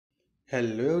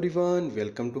Hello everyone,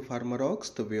 welcome to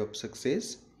PharmaRocks, the way of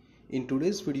success. In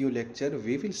today's video lecture,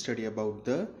 we will study about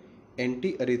the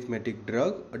antiarrhythmic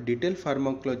drug, a detailed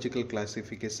pharmacological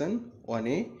classification on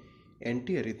a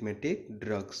antiarrhythmic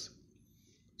drugs.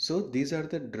 So these are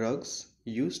the drugs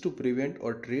used to prevent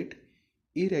or treat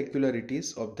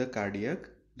irregularities of the cardiac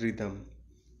rhythm.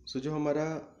 So जो हमारा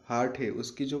heart है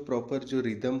उसकी जो proper जो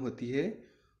rhythm होती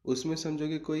है उसमें समझो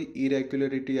कि कोई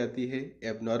इरेगुलरिटी आती है,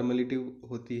 एबनॉर्मलिटी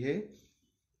होती है,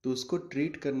 तो उसको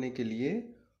ट्रीट करने के लिए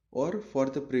और for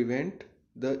the prevent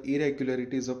the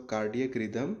irregularities of cardiac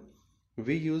rhythm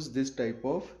we use this type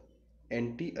of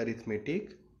anti arithmetic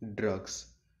drugs.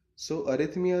 So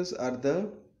अरिथमियाज are the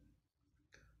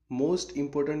most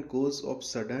important cause of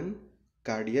sudden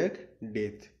cardiac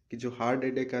death. कि जो हार्ट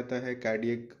अटैक आता है,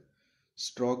 कार्डियक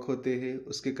स्ट्रोक होते हैं,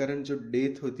 उसके कारण जो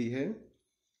डेथ होती है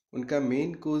उनका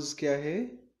मेन कोज क्या है?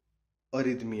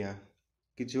 अरिथमिया.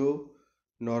 कि जो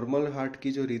नॉर्मल हार्ट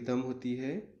की जो रिदम होती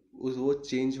है वो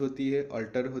चेंज होती है,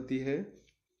 अल्टर होती है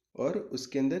और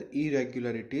उसके अंदर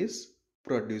इरेगुलरिटीज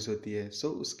प्रोड्यूस होती है. सो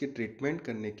उसकी ट्रीटमेंट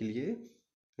करने के लिए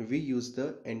we use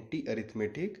the anti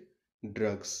arithmetic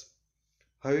drugs.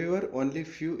 However only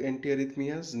few anti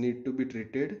अरिथमियाज need to be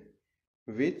treated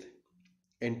with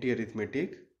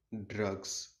antiarrhythmic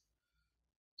drugs.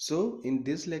 So in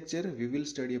this lecture we will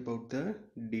study about the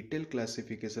detailed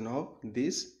classification of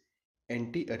these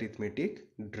antiarrhythmic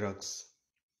drugs.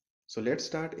 So let's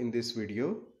start in this video.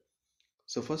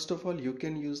 So first of all, you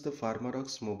can use the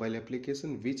PharmaRocks mobile application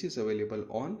which is available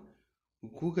on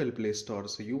Google Play Store.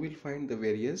 So you will find the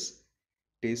various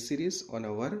test series on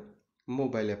our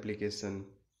mobile application.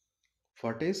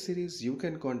 For test series, you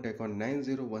can contact on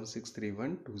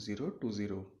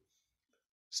 9016312020.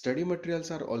 Study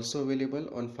materials are also available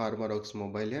on PharmaRocks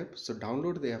mobile app. So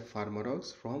download the app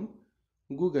PharmaRocks from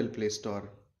Google Play Store.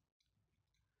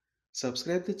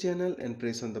 Subscribe the channel and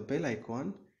press on the bell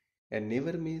icon and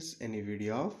never miss any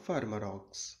video of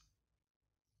PharmaRocks.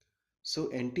 So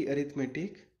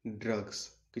anti-arrhythmic drugs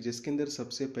कि जिसके अंदर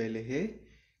सबसे पहले है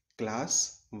class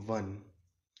 1.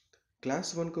 Class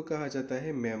 1 को कहा जाता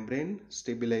है मेम्ब्रेन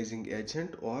स्टेबलाइजिंग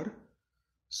एजेंट और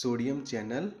sodium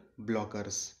channel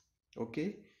blockers. Okay,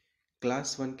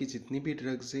 class 1 की जितनी भी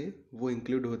ड्रग्स है वो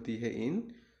इंक्लूड होती है इन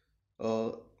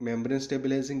membrane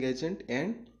stabilising agent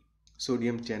and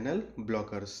sodium channel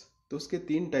blockers. तो उसके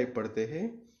 3 टाइप पड़ते हैं,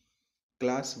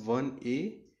 class 1A,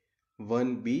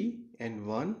 1B and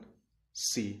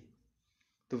 1C.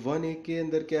 तो 1A के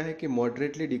अंदर क्या है कि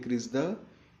moderately decrease the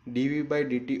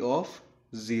dV/dt of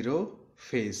zero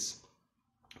phase.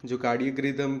 जो कार्डियक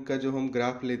रिदम का जो हम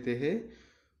ग्राफ लेते हैं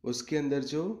उसके अंदर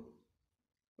जो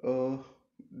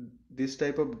this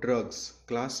type of drugs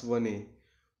class 1A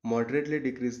moderately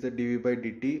decrease the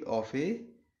dV/dt of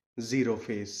A zero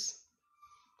phase.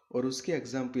 और उसके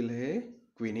एग्जाम्पल है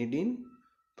क्विनिडीन,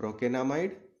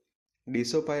 प्रोकेनामाइड,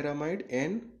 डिसोपायरामाइड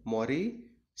एंड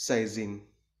मोरिसाइजिन.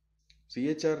 तो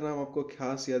ये 4 नाम आपको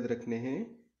खास याद रखने हैं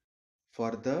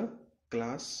for the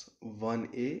class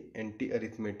 1A anti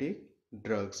arithmetic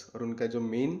drugs. और उनका जो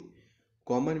main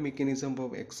common mechanism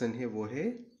of action है वो है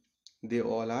they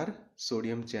all are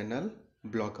sodium channel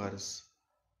blockers.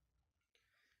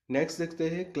 Next देखते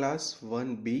हैं class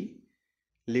 1B,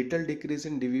 little decrease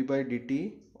in dV/dt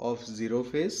of zero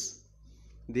phase.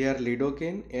 They are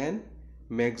lidocaine and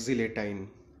मैक्सिलेटाइन.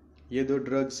 ये 2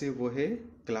 drugs है वो है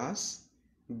क्लास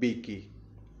B की.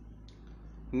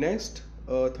 Next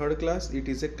third class, it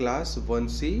is a class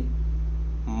 1C,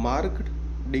 marked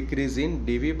decrease in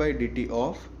dV/dt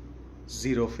of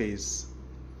zero phase.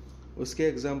 उसके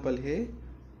example है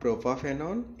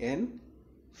प्रोपाफेनॉन and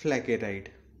फ्लैकेराइड.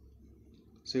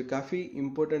 सो ये काफ़ी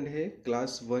important है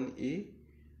class 1A,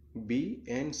 B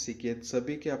and C के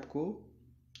सभी के आपको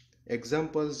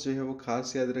एग्जाम्पल्स जो है वो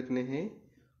खास याद रखने हैं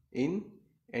इन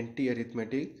एंटी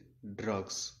अरिथमेटिक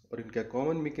ड्रग्स. और इनका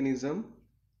कॉमन मैकेनिज्म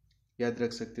याद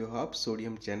रख सकते हो आप,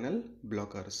 सोडियम चैनल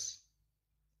ब्लॉकर्स.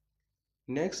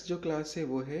 नेक्स्ट जो क्लास है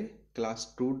वो है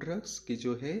क्लास 2 ड्रग्स की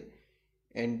जो है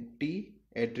एंटी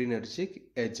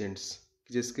एड्रिनर्जिक एजेंट्स,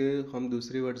 जिसके हम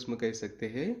दूसरे वर्ड्स में कह सकते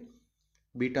हैं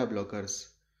beta blockers.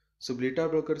 So beta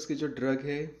blockers की जो ड्रग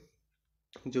है,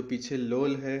 जो पीछे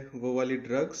लोल है वो वाली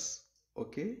ड्रग्स.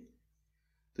 ओके,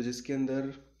 तो जिसके अंदर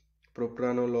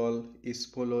प्रोप्रानोलॉल,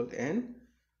 इस्पोलोल एंड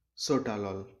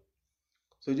सोटालॉल.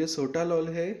 सो जो सोटालॉल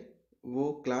है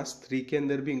वो क्लास 3 के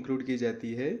अंदर भी इंक्लूड की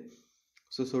जाती है.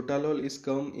 सो सोटालॉल is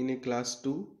come in A class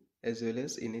 2 as well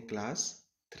as in A class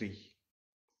 3.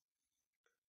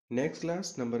 Next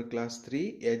class, number class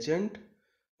 3, agent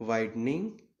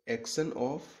widening action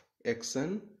of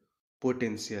action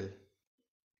potential.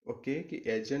 Okay, कि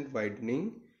agent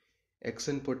widening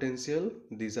action potential,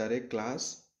 these R A class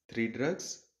 3 drugs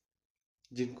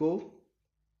जिनको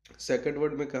second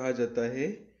word में कहा जाता है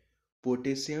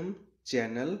potassium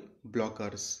channel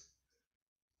blockers,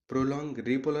 prolong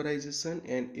repolarisation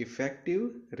and effective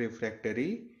refractory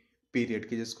period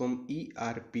की जिसको हम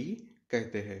ERP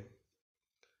कहते हैं।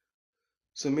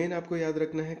 सो मेन आपको याद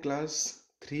रखना है क्लास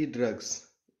 3 ड्रग्स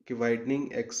की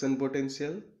widening action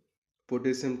potential,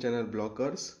 potassium channel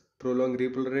blockers, prolong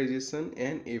repolarisation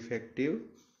and effective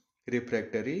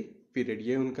refractory period,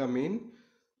 ये उनका मेन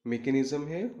मैकेनिज्म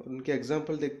है। उनके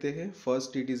एग्जांपल देखते हैं।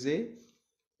 First it is a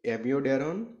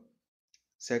एमियोडारोन,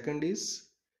 second is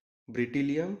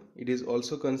ब्रिटिलियम, it is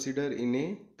also consider in A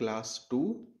class 2,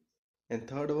 and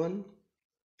third one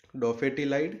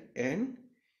डोफेटिलाइड and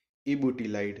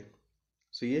इबुटिलाइड।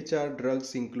 सो ये 4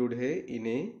 drugs include है इन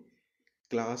ए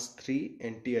class 3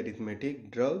 antiarrhythmatic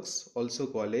drugs, also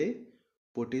called a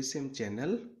potassium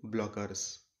channel blockers.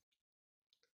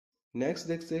 Next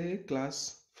देखते हैं class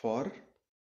 4.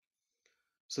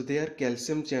 So they are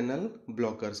calcium channel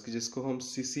blockers की जिसको हम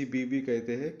CCB भी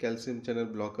कहते हैं, calcium channel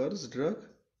blockers drug.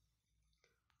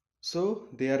 So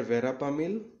they are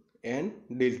verapamil and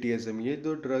diltiazem, ये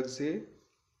 2 drugs है।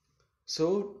 So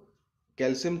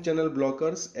calcium channel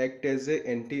blockers act as a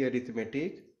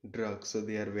antiarrhythmatic drug, so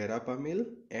they are verapamil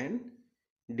and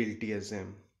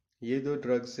डिल्टियाजेम। ये 2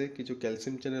 drugs है कि जो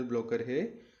कैल्शियम चैनल ब्लॉकर है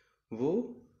वो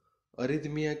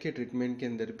अरिथमिया के ट्रीटमेंट के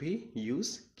अंदर भी यूज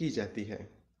की जाती है।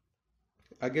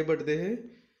 आगे बढ़ते हैं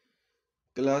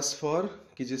क्लास 4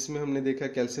 कि जिसमें हमने देखा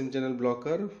कैल्शियम चैनल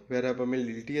ब्लॉकर, वेरापामिल,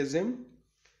 डिल्टियाजेम।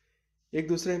 एक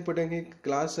दूसरा इंपॉर्टेंट है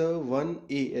class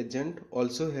 1A agent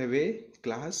also have a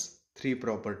class 3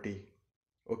 property.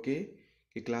 Okay,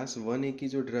 कि क्लास 1A की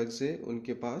जो ड्रग्स है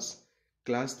उनके पास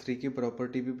क्लास 3 की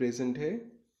प्रॉपर्टी भी प्रेजेंट है।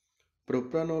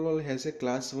 Propranolol has a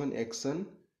class 1 action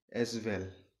as well.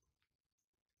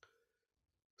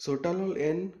 Sotalol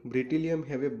and ब्रिटिलियम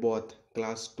have A both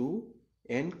class 2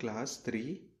 and class 3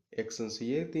 actions.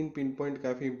 ये 3 pin point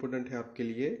काफी इंपॉर्टेंट है आपके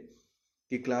लिए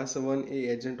कि class 1A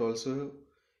agent also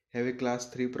have a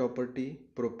class 3 property,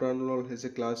 propranolol has a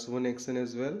class 1 action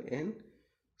as well, and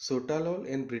sotalol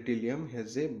and ब्रिटिलियम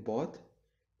has A both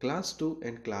class 2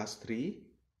 and class 3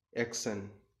 action.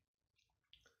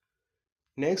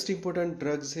 Next important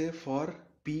drugs है for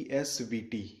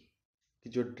PSVT कि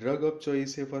जो drug of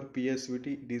choice है for PSVT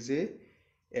it is a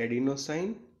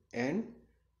adenosine and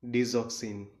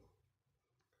digoxin.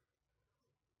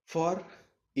 For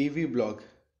EV block,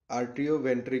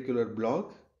 आर्ट्रियोवेंट्रिकुलर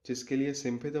block, जिसके लिए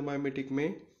सिम्पेथोमाइमेटिक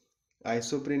में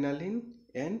आइसोप्रिनालिन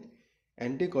and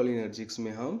anticholinergics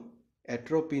में हम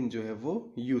atropine जो है वो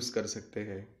यूज कर सकते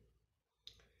हैं।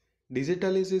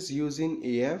 Digitalis is use in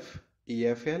AF,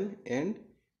 EFL and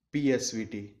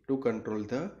PSVT to control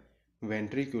the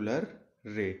ventricular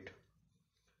rate.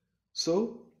 सो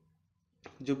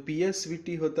जो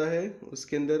PSVT होता है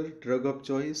उसके अंदर drug of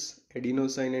choice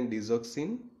adenosine and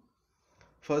digoxin.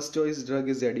 First choice drug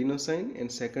is adenosine and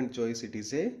second choice it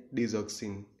is a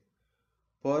digoxin.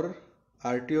 For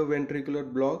आर्ट्रियोवेंट्रिकुलर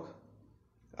block,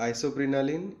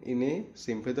 आइसोप्रिनालिन in A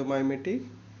सिम्पेथोमाइमेटिक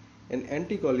and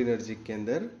anticholinergic के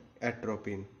अंदर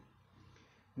atropine.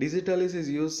 Digitalis is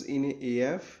use in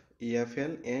AF,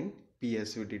 EFL and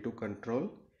PSVT to control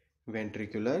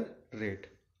ventricular rate.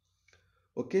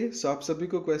 Okay, सो आप सभी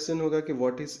को question होगा कि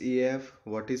what is AF,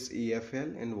 what is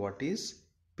EFL and what is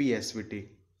PSVT।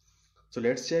 So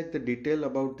let's check the detail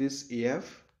about this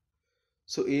AF.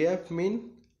 So AF mean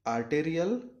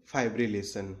arterial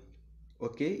fibrillation,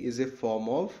 okay, is a form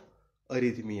of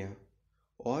arrhythmia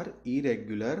और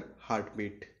irregular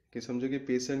heartbeat। कि समझो कि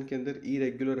patient के अंदर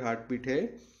irregular heartbeat है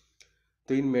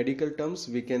तो इन medical terms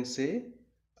we can say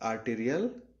arterial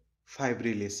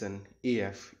fibrillation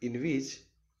AF, in which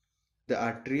the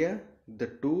arteria, the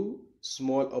two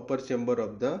small upper chamber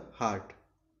of the heart,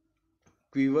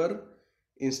 quiver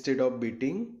instead of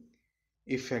beating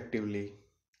effectively,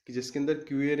 कि जिसके अंदर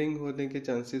क्यूअरिंग होने के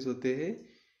चांसेस होते हैं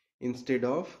इंस्टेड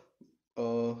ऑफ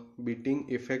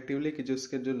बीटिंग इफेक्टिवली, कि जो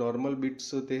उसके जो नॉर्मल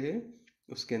बीट्स होते हैं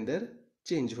उसके अंदर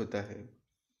चेंज होता है।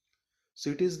 So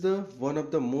it is the one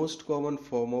of the most common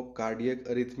form of cardiac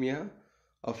arrhythmia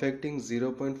affecting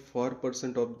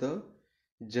 0.4% of the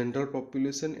general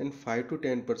population and 5 to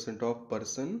 10% of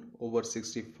person over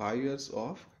 65 years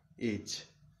of as.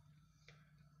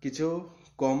 कि जो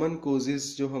कॉमन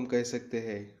कोजेस जो हम कह सकते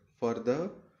हैं फॉर द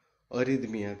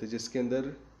अरिथमिया, तो जिसके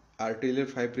अंदर आर्टेरियल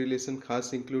फाइब्रिलेशन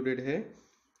खास इंक्लूडेड है,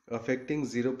 affecting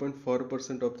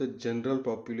 0.4% of the general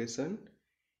population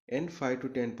and 5 to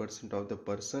 10% of the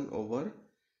person over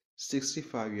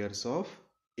 65 years of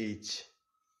as.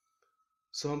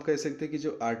 सो हम कह सकते हैं कि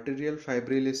जो आर्टेरियल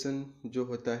फाइब्रिलेशन जो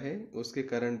होता है उसके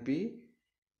कारण भी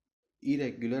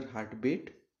इरेगुलर हार्ट बीट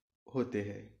होते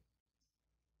हैं।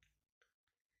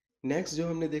 नेक्स्ट जो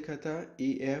हमने देखा था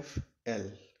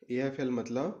EFL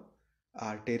मतलब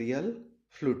arterial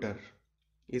flutter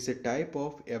is a type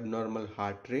of abnormal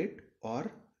heart rate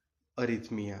or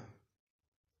arrhythmia.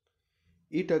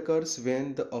 It occurs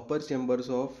when the upper chambers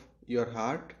of your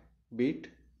heart beat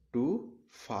too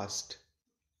fast.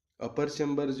 Upper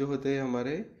chamber जो होते हैं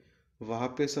हमारे वहाँ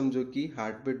पे समझो कि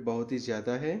हार्ट बीट बहुत ही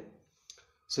ज़्यादा है.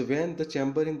 So when the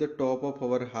chamber in the top of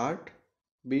our heart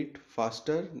beat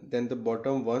faster than the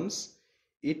bottom ones,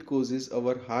 it causes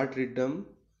our heart rhythm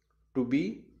to be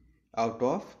out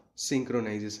of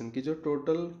synchronisation की जो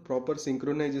टोटल प्रॉपर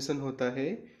सिंक्रोनाइजेशन होता है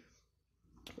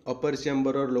अपर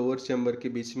chamber और lower chamber के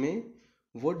बीच में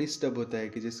वो disturb होता है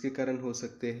कि जिसके कारण हो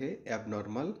सकते हैं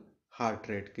एबनॉर्मल हार्ट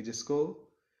रेट की जिसको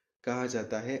कहा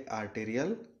जाता है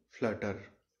arterial Flutter.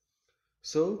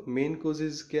 So main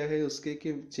causes क्या है उसके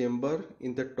कि chamber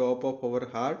in the top of our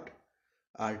heart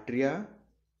atria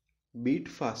beat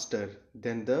faster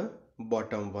than the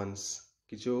bottom once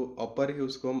कि जो अपर है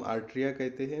उसको हम आर्ट्रिया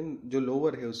कहते हैं, जो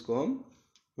लोअर है उसको हम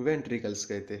वेंट्रिकल्स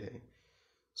कहते हैं.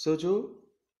 सो जो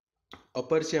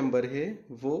अपर चैम्बर है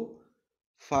वो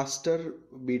फास्टर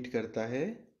बीट करता है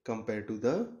compare to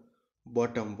the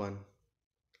bottom one.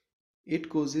 It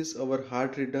causes our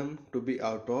heart rhythm to be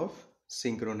out of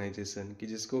synchronisation कि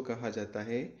जिसको कहा जाता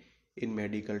है इन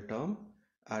medical term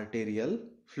arterial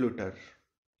flutter.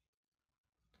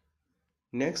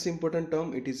 Next important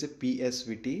term it is a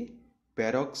PSVT,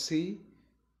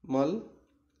 paroxysmal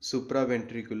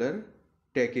supraventricular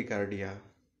tachycardia.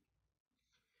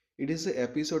 It is an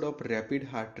episode of rapid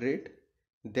heart rate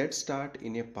that start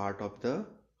in a part of the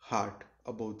heart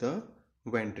above the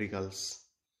ventricles.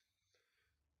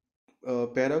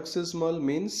 Paroxysmal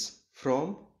means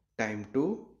from time to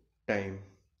time.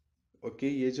 Okay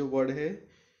ये जो word है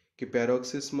कि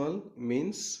paroxysmal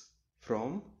means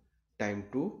from time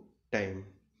to time.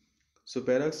 So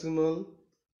paroxysmal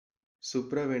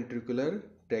supraventricular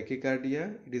tachycardia,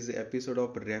 it is an episode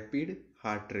of rapid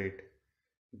heart rate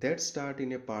that start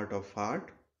in a part of heart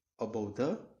above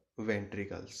the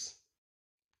ventricles.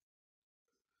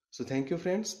 So thank you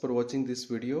friends for watching this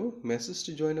video. Message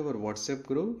to join our WhatsApp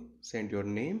group. Send your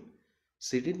name,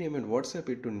 city name and WhatsApp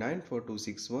it to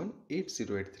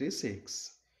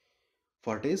 942618086.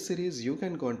 For test series you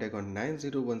can contact on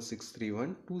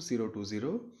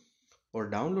 9016312020 or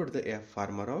download the app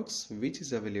PharmaRocks which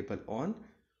is available on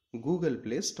Google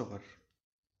Play Store.